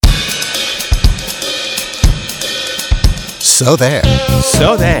So there.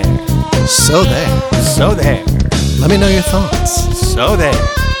 So there. So there. So there. Let me know your thoughts. So there.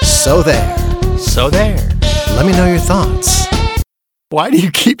 So there. So there. Let me know your thoughts. Why do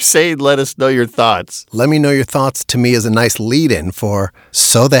you keep saying let us know your thoughts? Let me know your thoughts to me is a nice lead-in for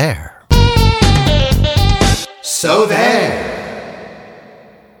So there. So there.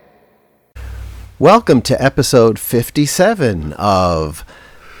 Welcome to episode 57 of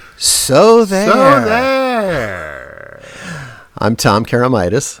So There. So there. I'm Tom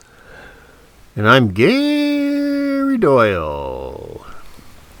Karamitis. And I'm Gary Doyle.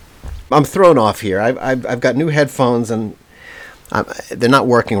 I'm thrown off here. I've got new headphones and they're not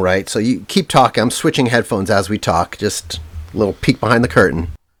working right. So you keep talking. I'm switching headphones as we talk. Just a little peek behind the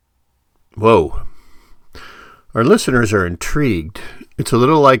curtain. Whoa. Our listeners are intrigued. It's a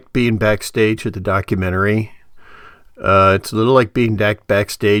little like being backstage at the documentary. It's a little like being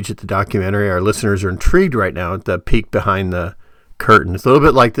backstage at the documentary. Our listeners are intrigued right now at the peek behind the curtain. It's a little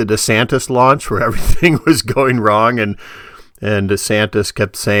bit like the DeSantis launch where everything was going wrong and DeSantis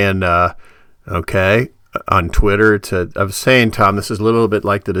kept saying, okay, on Twitter. I was saying, Tom, this is a little bit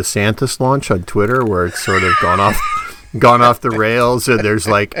like the DeSantis launch on Twitter where it's sort of gone off the rails, and there's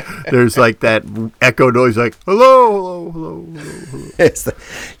like that echo noise, like hello.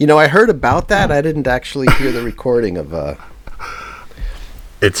 I heard about that. I didn't actually hear the recording of.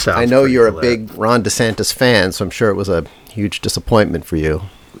 It sounds. I know you're hilarious. a big Ron DeSantis fan, so I'm sure it was a huge disappointment for you.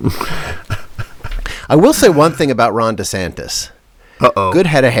 I will say one thing about Ron DeSantis. Uh-oh. Good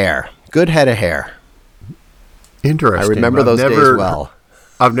head of hair. Interesting. I remember those days well.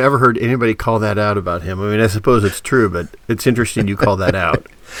 I've never heard anybody call that out about him. I mean, I suppose it's true, but it's interesting you call that out.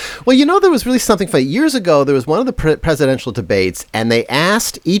 Well, there was really something funny. Years ago, there was one of the presidential debates, and they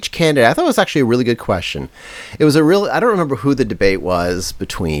asked each candidate, I thought it was actually a really good question. It was I don't remember who the debate was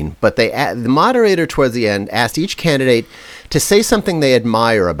between, but the moderator towards the end asked each candidate to say something they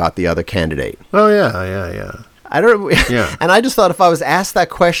admire about the other candidate. Oh, yeah. Yeah. And I just thought if I was asked that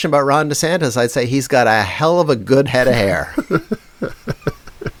question about Ron DeSantis, I'd say he's got a hell of a good head of hair.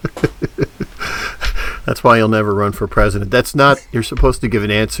 That's why you'll never run for president. You're supposed to give an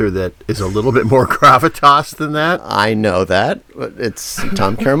answer that is a little bit more gravitas than that. I know that. But it's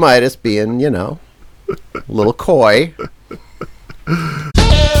Tom Karamitis being, a little coy.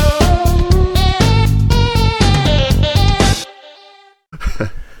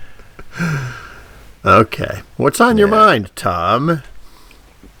 Okay. What's on your mind, Tom?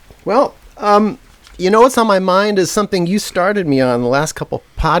 Well, what's on my mind is something you started me on the last couple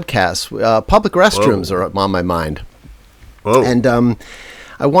podcasts. Public restrooms are on my mind. Whoa. And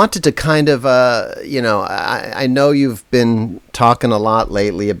I wanted to kind of, I know you've been talking a lot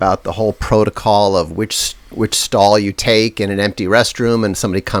lately about the whole protocol of which stall you take in an empty restroom and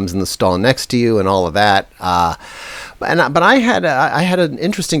somebody comes in the stall next to you and all of that. But I had an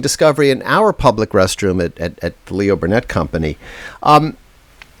interesting discovery in our public restroom at the Leo Burnett Company.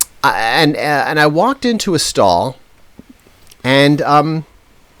 And I walked into a stall, and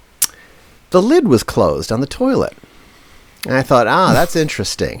the lid was closed on the toilet. And I thought, that's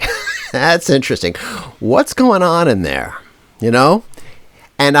interesting. That's interesting. What's going on in there?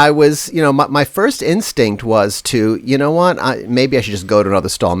 And I was, my first instinct was to, maybe I should just go to another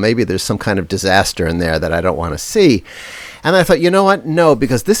stall. Maybe there's some kind of disaster in there that I don't want to see. And I thought, you know what? No,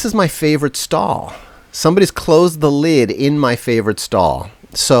 because this is my favorite stall. Somebody's closed the lid in my favorite stall.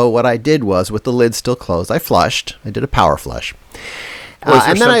 So what I did was, with the lid still closed, I flushed. I did a power flush.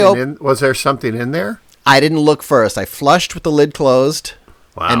 Was there something in there? I didn't look first. I flushed with the lid closed.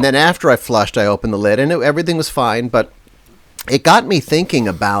 Wow. And then after I flushed, I opened the lid, and everything was fine. But it got me thinking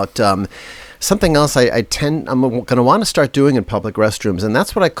about something else I'm going to want to start doing in public restrooms, and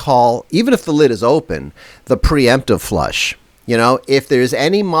that's what I call, even if the lid is open, the preemptive flush. If there's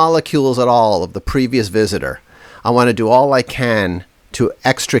any molecules at all of the previous visitor, I want to do all I can to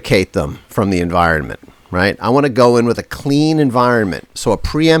extricate them from the environment, right? I want to go in with a clean environment. So a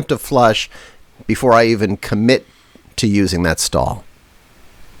preemptive flush before I even commit to using that stall.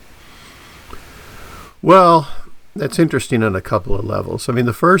 Well, that's interesting on a couple of levels. I mean,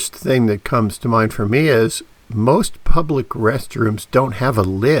 the first thing that comes to mind for me is most public restrooms don't have a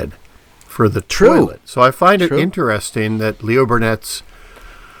lid for the toilet. So I find it interesting that Leo Burnett's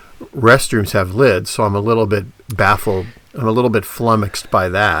restrooms have lids, so I'm a little bit baffled. I'm a little bit flummoxed by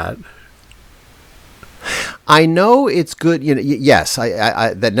that. I know it's good. Yes,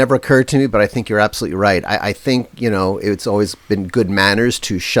 I that never occurred to me, but I think you're absolutely right. I think, it's always been good manners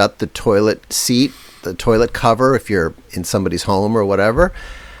to shut the toilet seat, the toilet cover, if you're in somebody's home or whatever.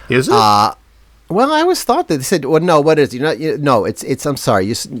 Is it? Well, I always thought that they said, well, no, what is it? No, it's. I'm sorry.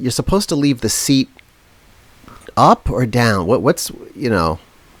 You're supposed to leave the seat up or down? What's what are you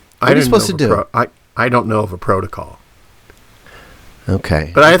didn't supposed to know of do? I don't know of a protocol.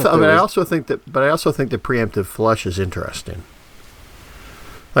 Okay. But I also think that preemptive flush is interesting.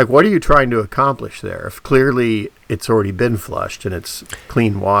 Like, what are you trying to accomplish there? If clearly it's already been flushed and it's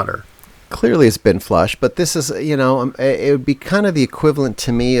clean water. Clearly it's been flushed, but this is, it would be kind of the equivalent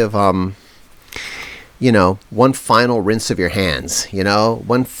to me of, one final rinse of your hands,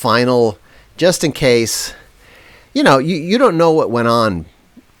 one final, just in case, you don't know what went on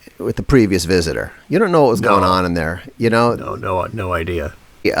with the previous visitor. You don't know what was going on in there, No idea.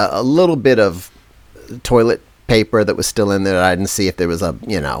 A little bit of toilet paper that was still in there. I didn't see if there was a,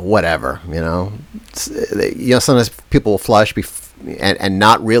 whatever, sometimes people will flush and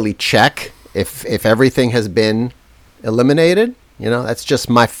not really check if everything has been eliminated. That's just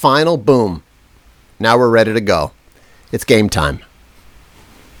my final boom. Now we're ready to go. It's game time.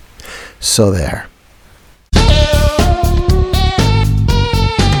 So there.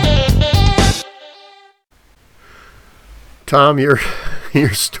 Tom, your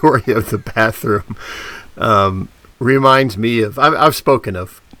story of the bathroom reminds me of I've spoken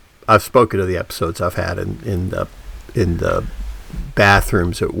of the episodes I've had in the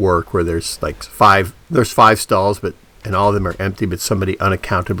bathrooms at work where there's five stalls, and all of them are empty, but somebody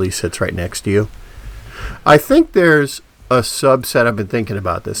unaccountably sits right next to you. I think there's a subset. I've been thinking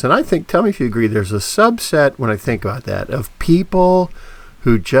about this, and I think, tell me if you agree, there's a subset when I think about that of people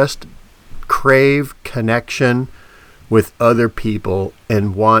who just crave connection with other people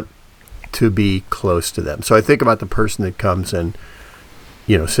and want to be close to them. So I think about the person that comes and,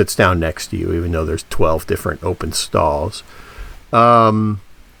 sits down next to you, even though there's 12 different open stalls. I'm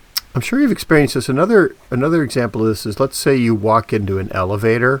sure you've experienced this. Another example of this is, let's say you walk into an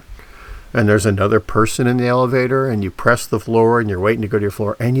elevator and there's another person in the elevator and you press the floor and you're waiting to go to your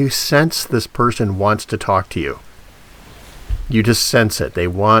floor and you sense this person wants to talk to you. You just sense it. They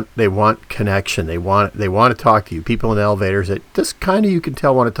want connection. They want to talk to you. People in elevators that just kind of, you can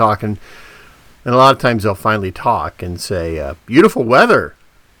tell, want to talk, and a lot of times they'll finally talk and say beautiful weather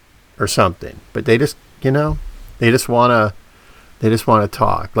or something. But they just want to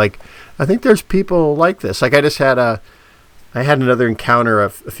talk. Like, I think there's people like this. Like, I had another encounter a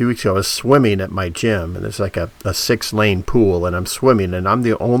few weeks ago. I was swimming at my gym, and there's like a 6-lane pool, and I'm swimming, and I'm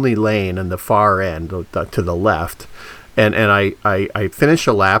the only lane in the far end to the left. And I finish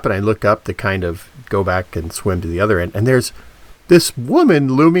a lap and I look up to kind of go back and swim to the other end. And there's this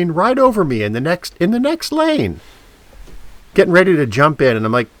woman looming right over me in the next lane, getting ready to jump in. And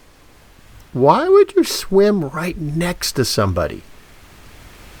I'm like, why would you swim right next to somebody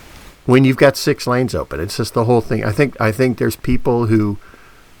when you've got 6 lanes open? It's just the whole thing. I think there's people who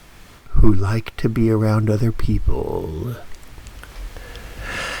like to be around other people.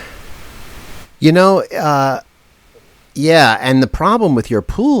 Yeah, and the problem with your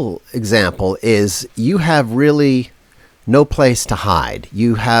pool example is you have really no place to hide.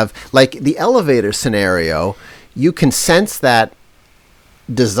 You have, like the elevator scenario, you can sense that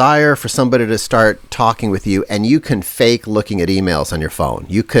desire for somebody to start talking with you, and you can fake looking at emails on your phone.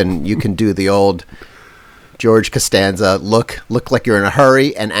 You can do the old George Costanza look like you're in a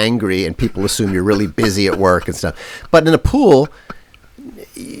hurry and angry, and people assume you're really busy at work and stuff. But in a pool,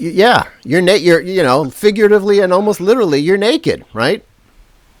 yeah, you're figuratively and almost literally, you're naked, right?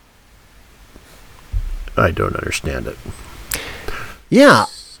 I don't understand it. Yeah.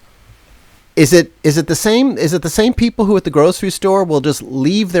 Is it the same? Is it the same people who at the grocery store will just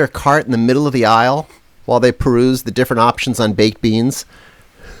leave their cart in the middle of the aisle while they peruse the different options on baked beans,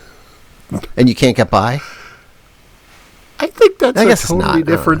 and you can't get by? I think that's a totally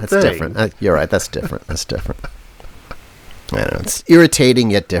different thing. That's different. You're right. That's different. I don't know. It's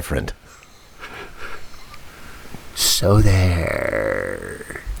irritating yet different. So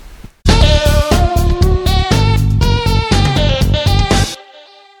there.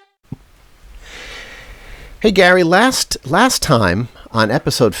 Hey Gary, last time on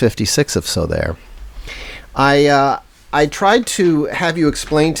episode 56 of So There, I tried to have you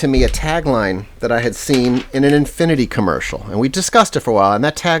explain to me a tagline that I had seen in an Infinity commercial, and we discussed it for a while, and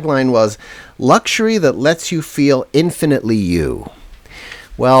that tagline was, luxury that lets you feel infinitely you.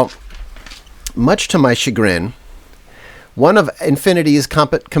 Well, much to my chagrin, one of Infinity's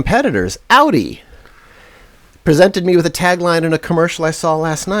competitors, Audi, presented me with a tagline in a commercial I saw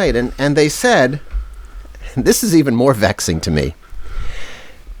last night, and they said, this is even more vexing to me,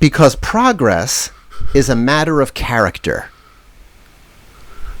 because progress is a matter of character.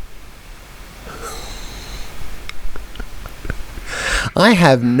 I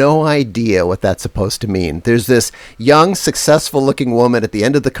have no idea what that's supposed to mean. There's this young, successful-looking woman at the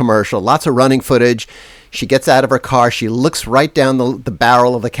end of the commercial, lots of running footage. She gets out of her car. She looks right down the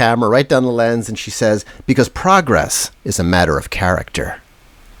barrel of the camera, right down the lens, and she says, because progress is a matter of character.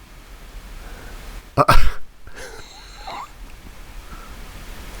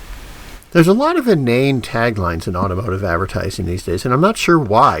 There's a lot of inane taglines in automotive advertising these days, and I'm not sure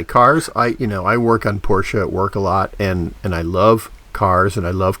why. Cars, I work on Porsche at work a lot, and I love cars, and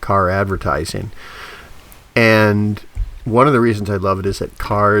I love car advertising. And one of the reasons I love it is that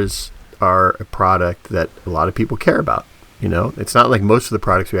cars are a product that a lot of people care about. It's not like most of the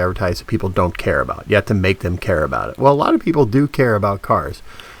products we advertise that people don't care about. You have to make them care about it. Well, a lot of people do care about cars.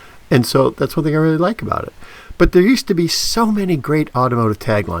 And so that's one thing I really like about it. But there used to be so many great automotive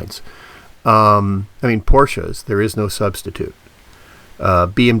taglines. Porsche's, there is no substitute.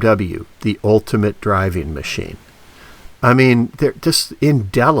 BMW, the ultimate driving machine. They're just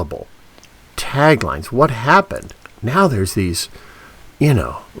indelible taglines. What happened? Now there's these,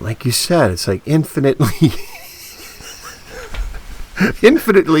 like you said, it's like infinitely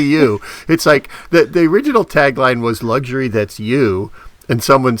you. It's like the original tagline was luxury that's you. And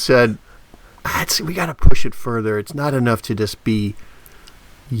someone said, we got to push it further. It's not enough to just be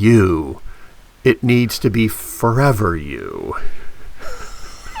you. It needs to be forever you.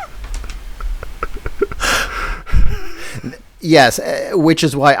 Yes, which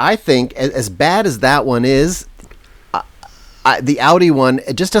is why I think, as bad as that one is, the Audi one,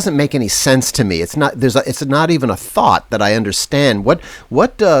 it just doesn't make any sense to me. It's not even a thought that I understand.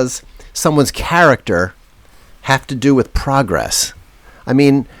 What does someone's character have to do with progress?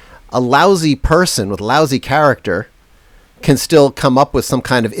 A lousy person with lousy character can still come up with some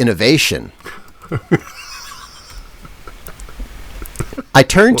kind of innovation. I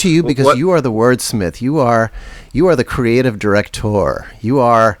turn to you because you are the wordsmith. You are the creative director. You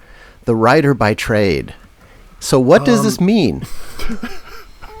are the writer by trade. So what does this mean?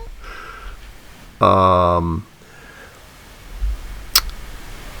 I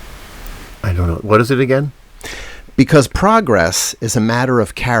don't know. What is it again? Because progress is a matter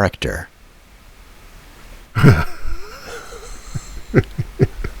of character.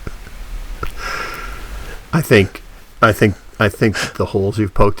 I think the holes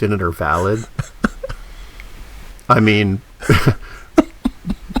you've poked in it are valid.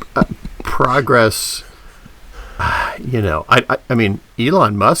 Progress.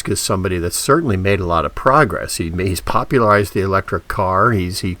 Elon Musk is somebody that's certainly made a lot of progress. He's popularized the electric car.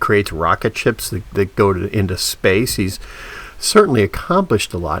 He creates rocket ships that go into space. He's certainly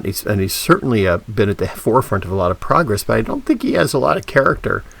accomplished a lot. And he's certainly been at the forefront of a lot of progress. But I don't think he has a lot of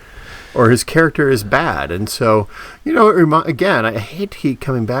character, or his character is bad. And so, again, I hate to keep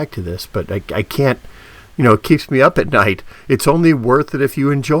coming back to this, but I can't. It keeps me up at night. It's only worth it if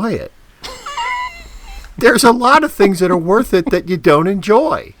you enjoy it. There's a lot of things that are worth it that you don't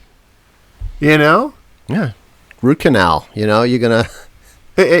enjoy. Yeah. Root canal. You're going to...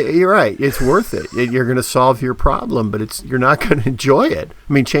 You're right. It's worth it. You're going to solve your problem, but you're not going to enjoy it.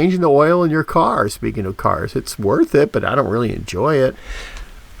 Changing the oil in your car, speaking of cars, it's worth it, but I don't really enjoy it.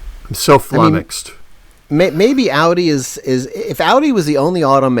 I'm so flummoxed. Maybe Audi is if Audi was the only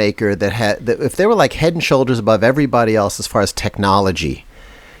automaker if they were like head and shoulders above everybody else as far as technology,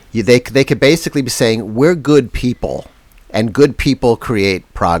 they could basically be saying, we're good people, and good people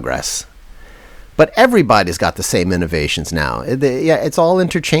create progress. But everybody's got the same innovations now. It's all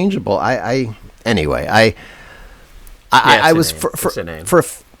interchangeable. Anyway, I was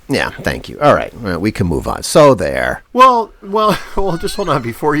yeah, thank you. All right, we can move on. So there. Well, just hold on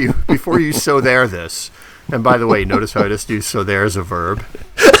before you so there this. And by the way, notice how I just use so there as a verb.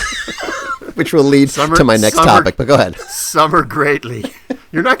 Which will lead to my next topic, but go ahead. Summer greatly.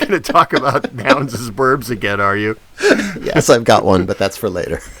 You're not going to talk about nouns as verbs again, are you? Yes, I've got one, but that's for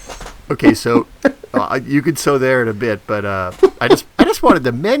later. Okay, so you could so there in a bit, but I just wanted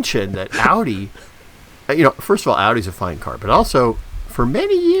to mention that Audi, first of all, Audi's a fine car, but also for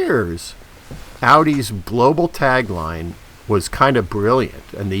many years, Audi's global tagline was kind of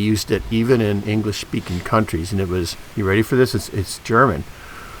brilliant, and they used it even in English-speaking countries, and it was, you ready for this? It's German,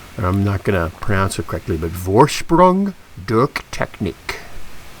 and I'm not going to pronounce it correctly, but Vorsprung durch Technik.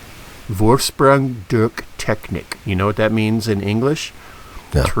 Vorsprung durch Technik. You know what that means in English?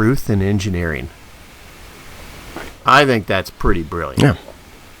 No. Truth in engineering. I think that's pretty brilliant. Yeah.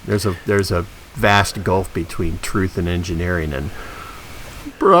 There's a vast gulf between truth and engineering, and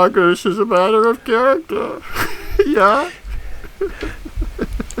progress is a matter of character. Yeah.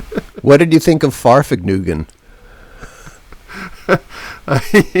 What did you think of Farfignugan?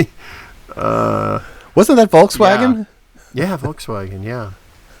 Wasn't that Volkswagen? Yeah, Volkswagen, yeah.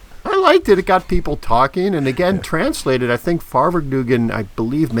 I liked it. It got people talking. And again, translated, I think Fahrvergnügen, I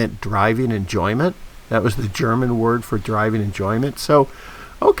believe, meant driving enjoyment. That was the German word for driving enjoyment. So,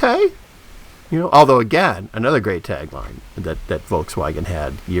 okay. Although, again, another great tagline that Volkswagen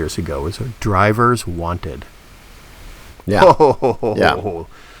had years ago was drivers wanted. Yeah. Oh, yeah.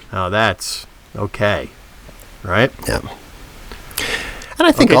 Now that's okay. Right? Yeah. And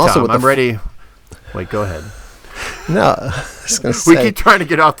I think okay, also Tom, I'm ready. Wait, go ahead. No, I was going to say. We keep trying to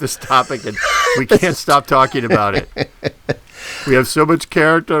get off this topic, and we can't stop talking about it. We have so much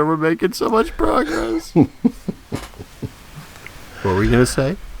character, and we're making so much progress. What were we going to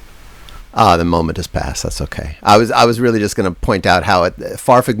say? The moment has passed. That's okay. I was really just going to point out how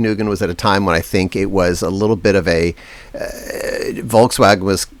Fahrvergnügen was at a time when I think it was a little bit of a Volkswagen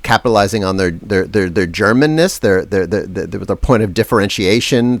was capitalizing on their Germanness, their point of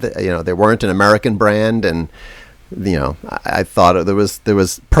differentiation. They weren't an American brand, and I thought there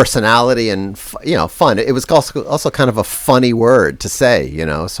was personality and fun. It was also kind of a funny word to say,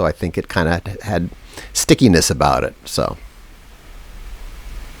 So I think it kind of had stickiness about it. So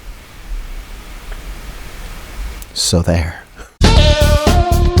there.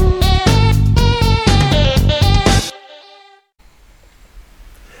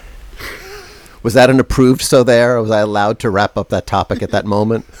 Was that an approved so there? Or was I allowed to wrap up that topic at that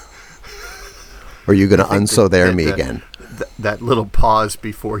moment? Or are you going to unso there me again? That little pause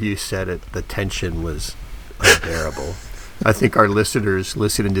before you said it, the tension was unbearable. I think our listeners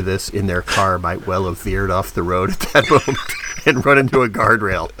listening to this in their car might well have veered off the road at that moment and run into a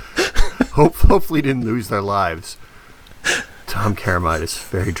guardrail. Hopefully didn't lose their lives. Tom Karamitis,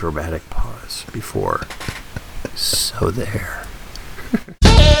 very dramatic pause before. So there.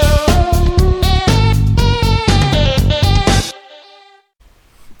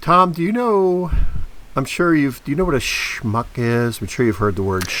 Tom, do you know what a schmuck is? I'm sure you've heard the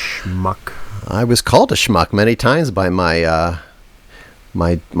word schmuck. I was called a schmuck many times by my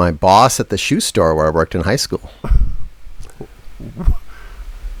my boss at the shoe store where I worked in high school.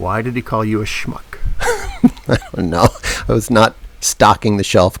 Why did he call you a schmuck? I don't know. I was not stocking the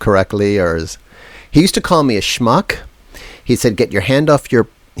shelf correctly, he used to call me a schmuck. He said,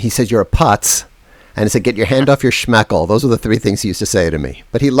 he said, you're a putz. And he said, get your hand off your schmeckle. Those are the three things he used to say to me.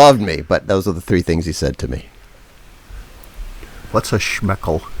 But he loved me, but those are the three things he said to me. What's a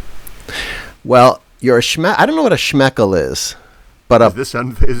schmeckle? Well, you're a schmeck. I don't know what a schmeckle is. But is this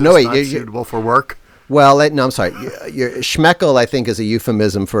not suitable for work? Well, no, I'm sorry. Your schmeckle, I think, is a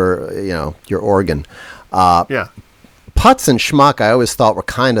euphemism for, your organ. Yeah. Putz and schmuck, I always thought were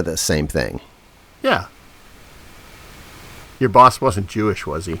kind of the same thing. Yeah. Your boss wasn't Jewish,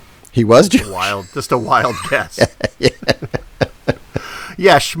 was he? He was Jewish. Just a wild guess.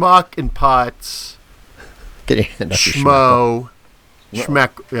 Yeah, schmuck and putz. Get your hand off your schmo.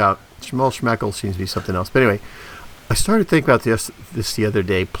 Schmeck. Yeah, schmeckle seems to be something else. But anyway, I started thinking about this the other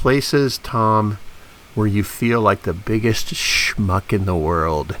day. Places, Tom, where you feel like the biggest schmuck in the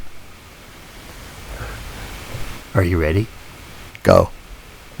world. Are you ready? Go.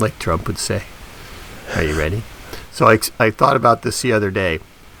 Like Trump would say. Are you ready? So I thought about this the other day.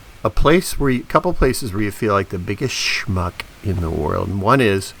 A couple places where you feel like the biggest schmuck in the world. And one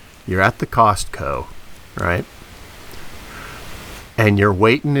is you're at the Costco, right? And you're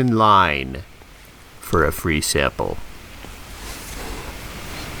waiting in line for a free sample.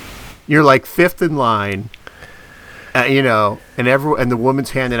 You're like fifth in line, and the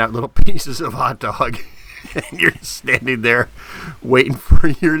woman's handing out little pieces of hot dog, and you're standing there waiting for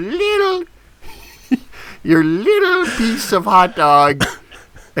your little piece of hot dog,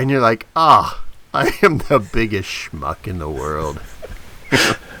 and you're like, I am the biggest schmuck in the world.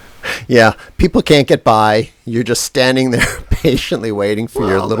 Yeah, people can't get by. You're just standing there patiently waiting for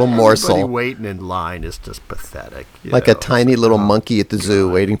your little morsel. Everybody waiting in line is just pathetic. Like a tiny little monkey at the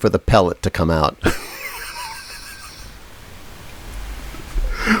zoo waiting for the pellet to come out.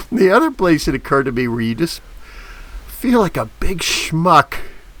 The other place it occurred to me where you just feel like a big schmuck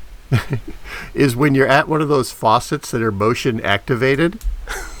is when you're at one of those faucets that are motion activated.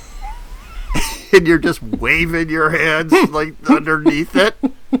 And you're just waving your hands like underneath it,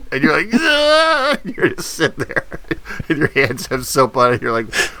 and you're like, ah! You're just sitting there, and your hands have soap on it. You're like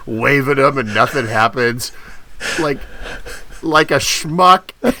waving them, and nothing happens, like a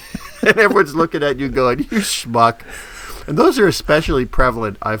schmuck. And everyone's looking at you, going, "You schmuck." And those are especially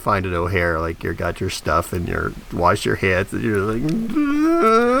prevalent, I find, at O'Hare. Like you got your stuff, and you wash your hands, and you're like,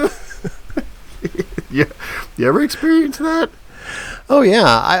 you ever experience that? Oh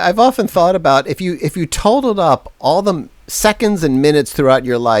yeah, I've often thought about if you totaled up all the seconds and minutes throughout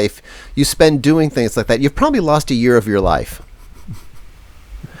your life you spend doing things like that, you've probably lost a year of your life.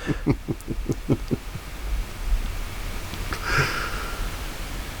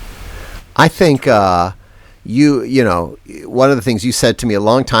 I think you know, one of the things you said to me a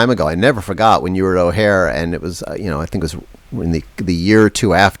long time ago, I never forgot, when you were at O'Hare, and it was, you know, I think it was in the year or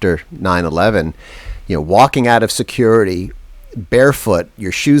two after 9/11, you know, walking out of security barefoot,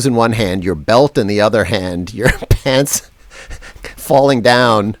 your shoes in one hand, your belt in the other hand, your pants falling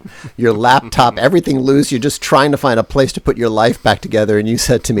down, your laptop, everything loose. You're just trying to find a place to put your life back together. And you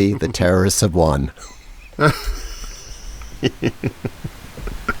said to me, the terrorists have won.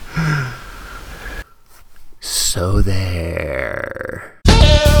 So there.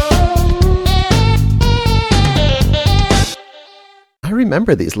 I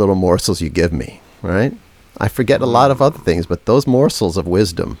remember these little morsels you give me, right? I forget a lot of other things, but those morsels of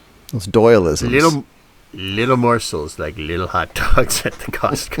wisdom, those Doyleisms. Little morsels like little hot dogs at the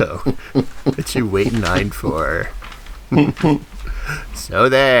Costco that you wait in line for. So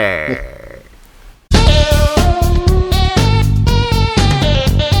there.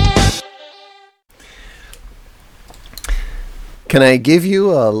 Can I give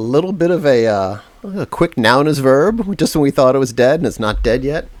you a little bit of a quick noun as verb, just when we thought it was dead and it's not dead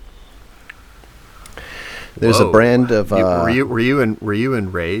yet? There's a brand of. Were you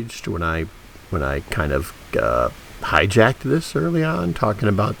enraged when I kind of hijacked this early on, talking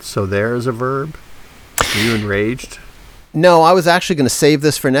about so there as a verb? Were you enraged? No, I was actually going to save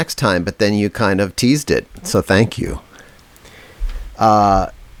this for next time, but then you kind of teased it. So thank you.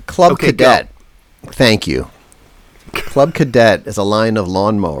 Club Cadet. Go. Thank you. Club Cadet is a line of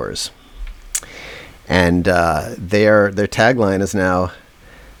lawnmowers, and their tagline is now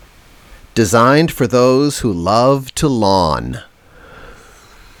designed for those who love to lawn.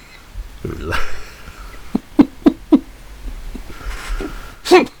 I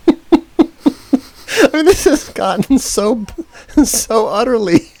mean, this has gotten so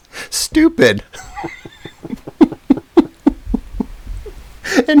utterly stupid.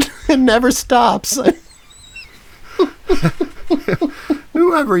 and it never stops.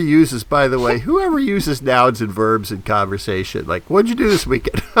 Whoever uses nouns and verbs in conversation, like, what'd you do this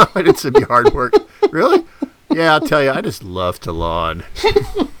weekend? I did some yard work. Really? Yeah, I'll tell you, I just love to lawn.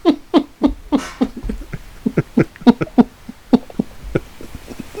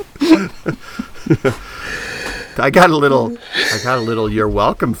 I got a little you're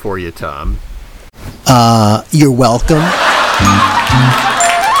welcome for you, Tom. You're welcome.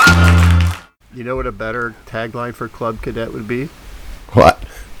 You know what a better tagline for Club Cadet would be? What?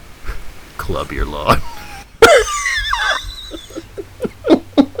 Club your lawn.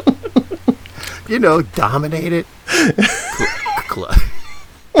 You know, dominate it. Club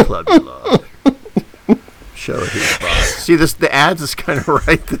your lawn. Show it who's boss. See, the ads is kind of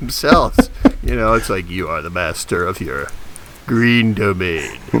write themselves. You know, it's like, you are the master of your green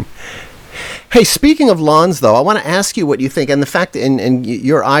domain. Hey, speaking of lawns, though, I want to ask you what you think, and the fact, and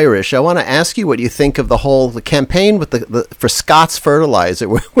you're Irish, I want to ask you what you think of the campaign with for Scott's fertilizer,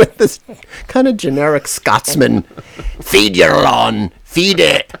 with this kind of generic Scotsman, feed your lawn, feed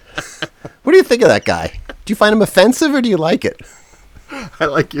it. What do you think of that guy? Do you find him offensive, or do you like it? I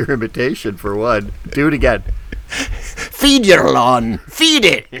like your imitation, for one. Do it again. Feed your lawn, feed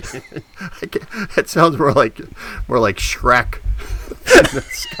it. It sounds more like Shrek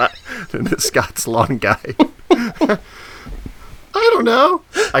than the Scots lawn guy. I don't know.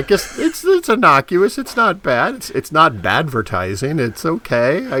 I guess it's innocuous. It's not bad. It's not badvertising. It's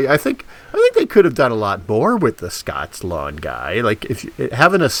okay. I think they could have done a lot more with the Scots lawn guy. Like,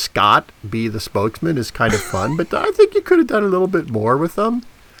 having a Scot be the spokesman is kind of fun, but I think you could have done a little bit more with them.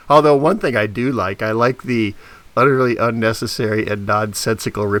 Although one thing I do like, I like the utterly unnecessary and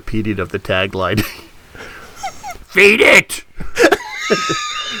nonsensical repeating of the tagline. Feed it.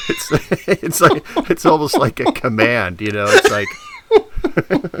 It's almost like a command, you know. It's like,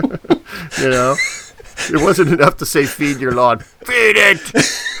 you know, it wasn't enough to say feed your lawn. Feed it.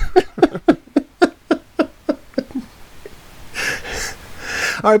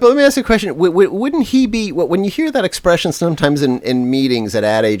 All right, but let me ask you a question. Wouldn't he be, when you hear that expression sometimes in meetings at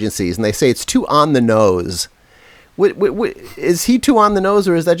ad agencies, and they say it's too on the nose, is he too on the nose,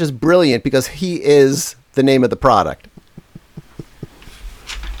 or is that just brilliant because he is the name of the product?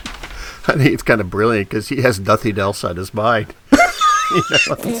 I think it's kind of brilliant because he has nothing else on his mind. You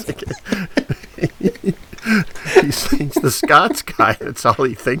know, he's the Scots guy. That's all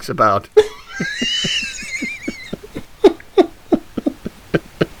he thinks about.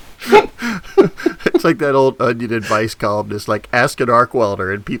 It's like that old Onion advice columnist, like ask an arc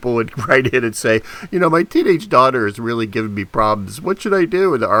welder, and people would write in and say, my teenage daughter is really giving me problems. What should I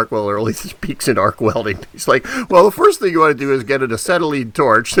do? And the arc welder only speaks in arc welding. He's like, well, the first thing you want to do is get an acetylene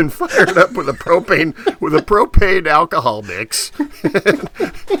torch and fire it up with a propane alcohol mix.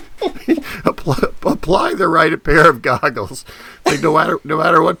 Apply the right pair of goggles. Like no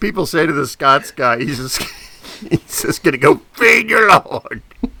matter what people say to the Scots guy, he's just gonna go feed your Lord.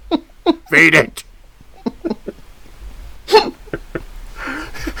 Feed it.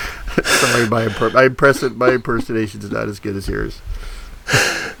 Sorry, my impersonation is not as good as yours.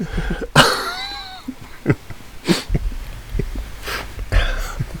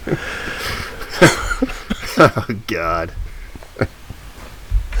 Oh, God.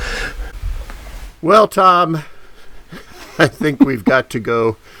 Well, Tom, I think we've got to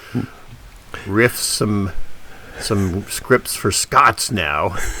go riff some scripts for Scots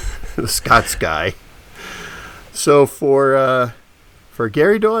now. The Scots guy. So for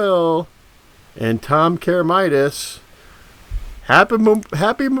Gary Doyle and Tom Karamitis, happy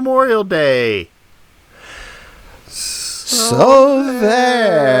Memorial Day. So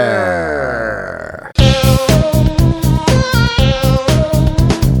there.